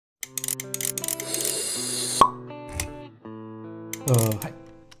Hi,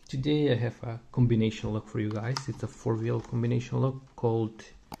 today I have a combination lock for you guys. It's a 4-wheel combination lock called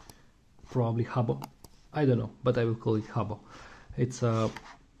probably Habo. I don't know, but I will call it Habo. It's a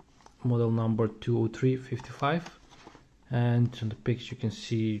model number 20355, and on the picture you can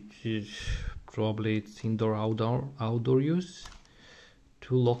see probably it's indoor outdoor use.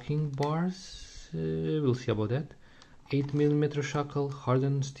 2 locking bars, we'll see about that. 8mm shackle,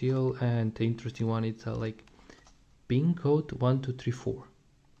 hardened steel, and the interesting one, it's a like pin code 1234.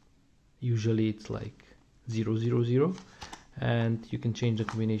 Usually it's like 000, and you can change the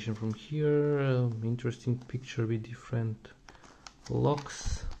combination from here. Interesting picture with different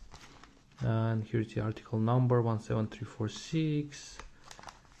locks, and here's the article number 17346.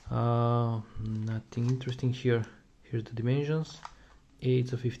 Nothing interesting here. Here's the dimensions.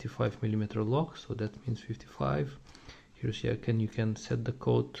 It's a 55mm lock, so that means 55. Here's you can set the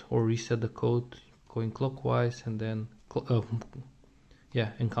code or reset the code going clockwise and then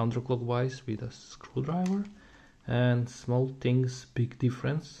and counterclockwise with a screwdriver. And small things, big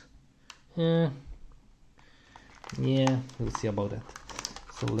difference. Yeah, we'll see about that.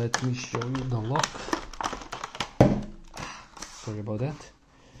 So let me show you the lock. Sorry about that.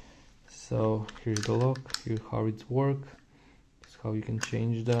 So here's the lock. Here's how it works. This is how you can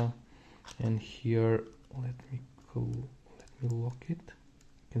change the. And here, let me lock it.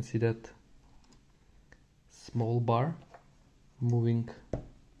 You can see that small bar moving.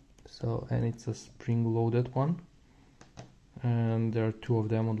 So, and it's a spring loaded one, and there are 2 of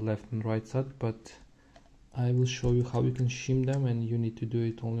them on the left and right side, but I will show you how you can shim them, and you need to do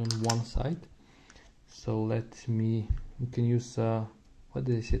it only on one side. So you can use what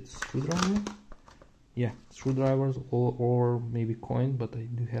did I say, screwdriver? Yeah, screwdrivers or maybe coin, but I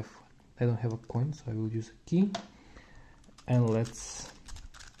don't have a coin, so I will use a key. And let's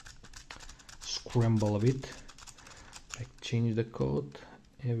scramble a bit, like change the code.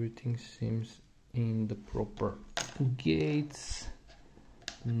 Everything seems in the proper gates.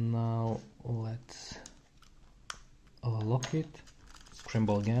 Now let's lock it,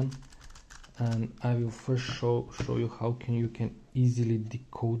 scramble again, and I will first show you how you can easily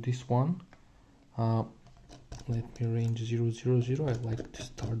decode this one. Let me range 000. I like to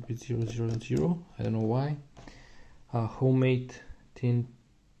start with 000. I don't know why. Homemade thin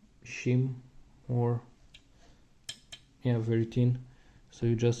shim, or very thin. So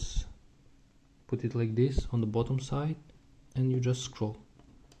you just put it like this on the bottom side, and you just scroll,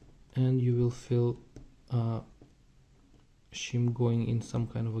 and you will feel shim going in some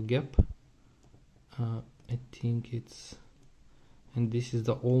kind of a gap. I think it's, and this is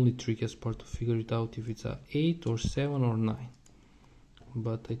the only trickiest part to figure it out, if it's a 8 or 7 or 9,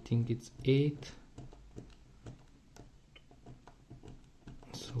 but I think it's 8.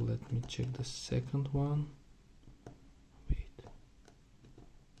 So let me check the second one. Wait.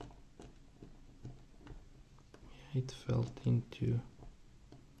 Yeah, it fell into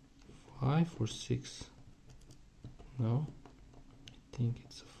 5 or 6. No, I think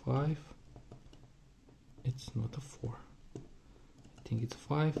it's a 5. It's not a 4. I think it's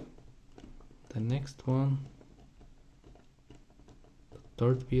 5. The next one, the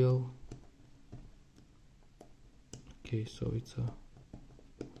third wheel. Okay, so it's a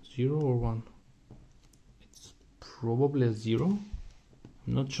 0 or 1. It's probably a 0.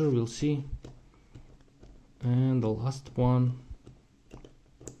 I'm not sure, we'll see. And the last one,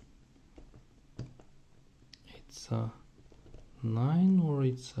 it's a 9 or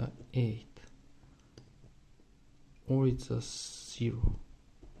it's a 8, or it's a 0.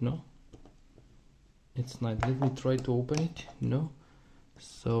 No, it's 9. Let me try to open it. No,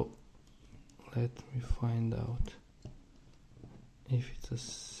 so let me find out if it's a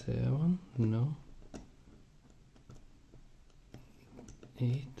 7. No,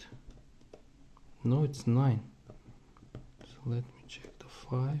 8. No, it's 9. So let me check the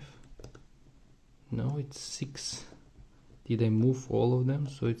 5. No, it's 6. Did I move all of them?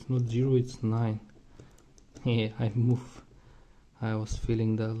 So it's not 0, it's 9. Yeah, I move. I was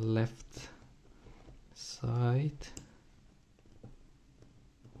feeling the left side.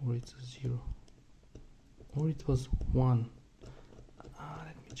 Or it's a 0. Or it was 1.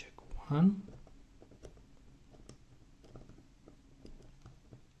 Let me check. 1.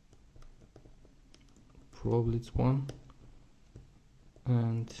 Probably it's 1.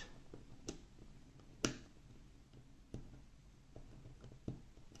 And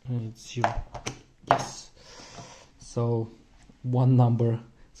it's 0. Yes. So 1 number.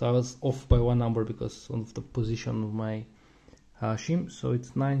 So I was off by 1 number because of the position of my shim. So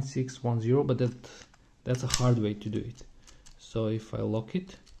it's 9610, but that's a hard way to do it. So if I lock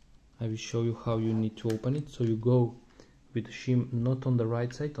it, I will show you how you need to open it. So you go with the shim not on the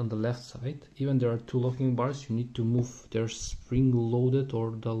right side, on the left side. Even there are two locking bars, you need to move, they're spring loaded,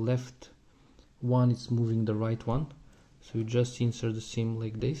 or the left one is moving the right one. So you just insert the shim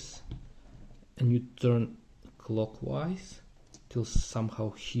like this and you turn clockwise till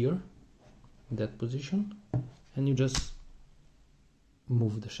somehow here in that position, and you just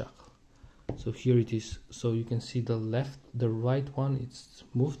move the shackle. So here it is. So you can see the right one, it's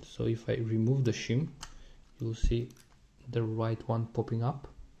moved. So if I remove the shim, you'll see the right one popping up.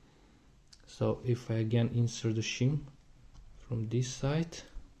 So if I again insert the shim from this side,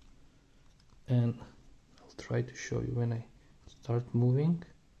 and I'll try to show you when I start moving,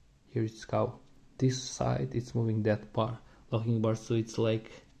 here it's how this side it's moving that bar, locking bar. So it's like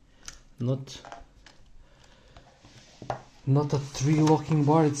not a 3 locking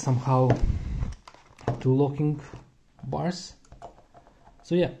bar, it's somehow 2 locking bars.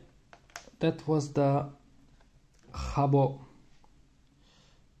 So yeah, that was the Habo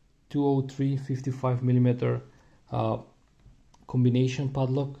 203 55mm combination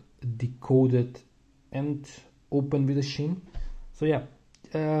padlock, decoded and open with a shim. So yeah,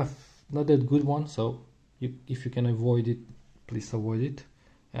 not that good one, so if you can avoid it, please avoid it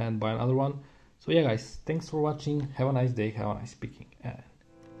and buy another one. So yeah guys, thanks for watching, have a nice day, have a nice picking, and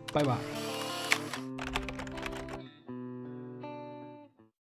bye bye.